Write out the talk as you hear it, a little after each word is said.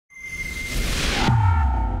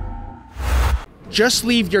just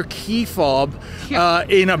leave your key fob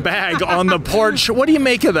in a bag on the porch. What do you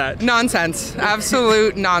make of that? Nonsense.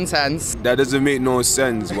 Absolute nonsense. That doesn't make no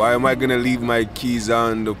sense. Why am I gonna leave my keys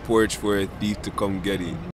on the porch for a thief to come get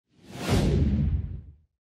it?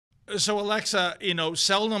 So Alexa, you know,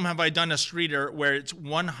 seldom have I done a streeter where it's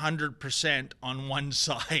 100% on one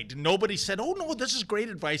side. Nobody said, oh no, this is great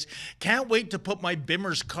advice. Can't wait to put my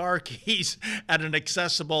Bimmer's car keys at an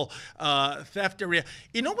accessible theft area.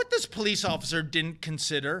 You know what this police officer didn't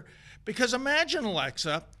consider? Because imagine,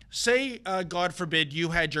 Alexa, say, God forbid,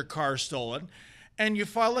 you had your car stolen and you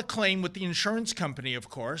file a claim with the insurance company, of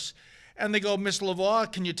course. And they go, Miss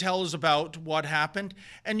Lavoie, can you tell us about what happened?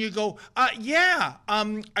 And you go, yeah,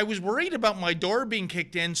 I was worried about my door being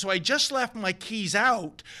kicked in, so I just left my keys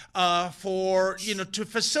out for, you know, to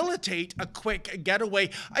facilitate a quick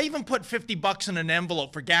getaway. I even put $50 in an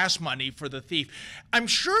envelope for gas money for the thief. I'm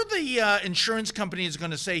sure the insurance company is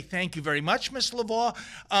going to say, thank you very much, Miss Lavoie.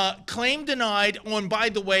 Claim denied. Oh, and by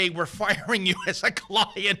the way, we're firing you as a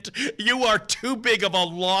client. You are too big of a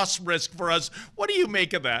loss risk for us. What do you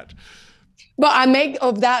make of that? But I make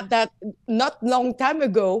of that not long time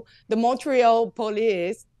ago, the Montreal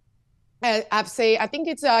police, I think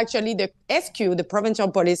it's actually the SQ, the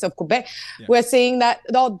provincial police of Quebec, were saying that,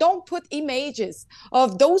 no, don't put images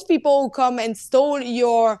of those people who come and stole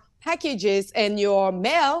your packages and your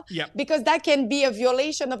mail, because that can be a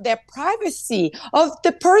violation of their privacy, of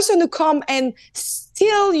the person who come and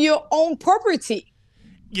steal your own property.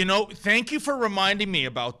 You know, thank you for reminding me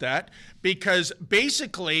about that, because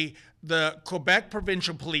basically the Quebec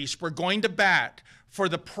Provincial Police were going to bat for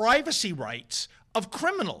the privacy rights of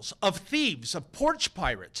criminals, of thieves, of porch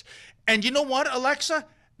pirates. And you know what, Alexa?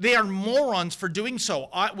 They are morons for doing so.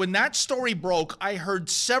 When that story broke, I heard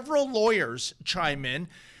several lawyers chime in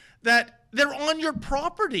that they're on your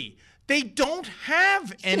property. They don't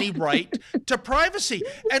have any right to privacy.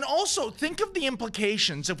 And also, think of the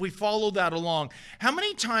implications if we follow that along. How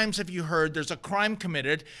many times have you heard there's a crime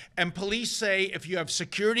committed and police say if you have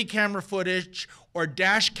security camera footage or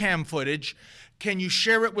dash cam footage, can you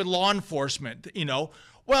share it with law enforcement? You know,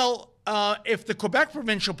 well, if the Quebec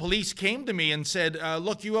Provincial Police came to me and said,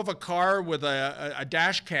 look, you have a car with a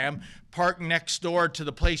dash cam parked next door to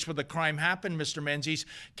the place where the crime happened, Mr. Menzies,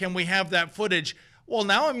 can we have that footage? Well,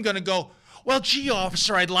 now I'm going to go, well, gee,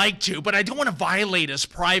 officer, I'd like to, but I don't want to violate his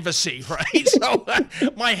privacy, right? So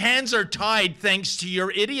my hands are tied thanks to your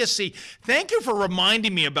idiocy. Thank you for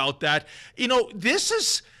reminding me about that. You know, this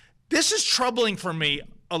is troubling for me,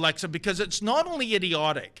 Alexa, because it's not only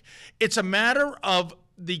idiotic, it's a matter of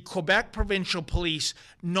the Quebec Provincial Police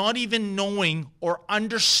not even knowing or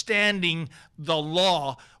understanding the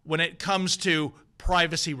law when it comes to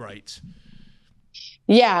privacy rights.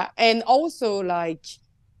 Yeah, and also, like,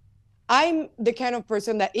 I'm the kind of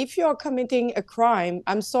person that if you're committing a crime,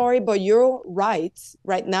 I'm sorry, but your rights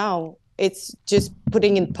right now, it's just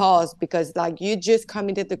putting in pause because, like, you just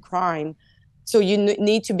committed the crime. So you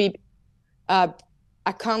need to be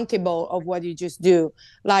accountable of what you just do.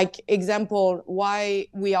 Like, example, why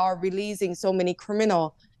we are releasing so many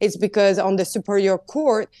criminals, it's because on the superior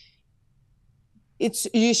court,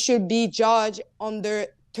 you should be judged under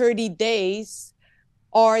 30 days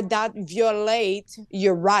or that violate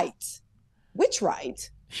your right. Which right?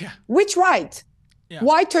 Yeah. Which right? Yeah.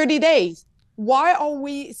 Why 30 days? Why are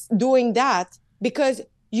we doing that? Because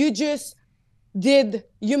you just did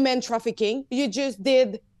human trafficking. You just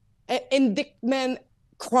did indictment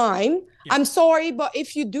crime. Yeah. I'm sorry, but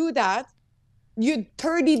if you do that, you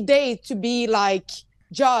 30 days to be like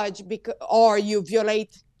judge or you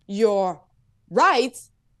violate your rights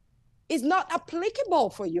is not applicable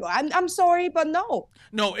for you. I'm sorry, but no.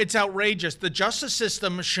 No, it's outrageous. The justice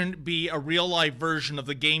system shouldn't be a real-life version of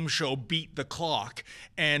the game show Beat the Clock.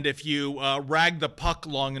 And if you rag the puck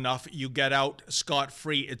long enough, you get out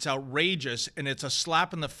scot-free. It's outrageous, and it's a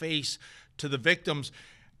slap in the face to the victims.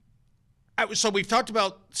 So we've talked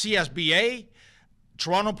about CSBA,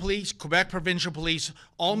 Toronto Police, Quebec Provincial Police,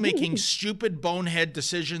 all making stupid bonehead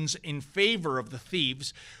decisions in favor of the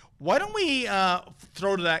thieves. Why don't we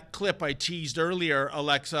throw to that clip I teased earlier,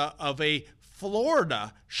 Alexa, of a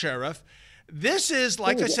Florida sheriff. This is,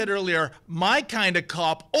 like I said earlier, my kind of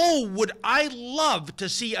cop. Oh, would I love to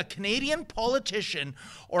see a Canadian politician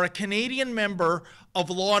or a Canadian member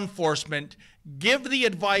of law enforcement give the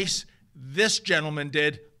advice this gentleman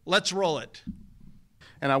did. Let's roll it.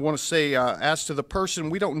 And I want to say, as to the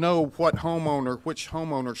person, we don't know which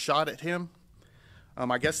homeowner shot at him.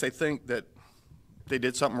 I guess they think that they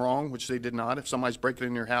did something wrong, which they did not. If somebody's breaking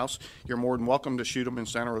in your house, you're more than welcome to shoot them in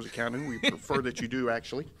Santa Rosa County. We prefer that you do,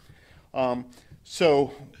 actually.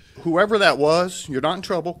 So whoever that was, you're not in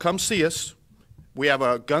trouble. Come see us. We have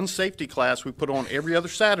a gun safety class we put on every other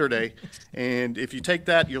Saturday, and if you take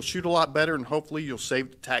that, you'll shoot a lot better, and hopefully you'll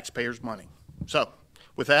save the taxpayers money. So,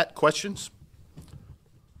 with that, questions?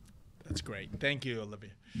 That's great. Thank you, Olivia.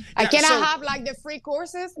 I cannot have like the free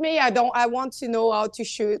courses. I want to know how to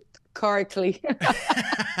shoot correctly.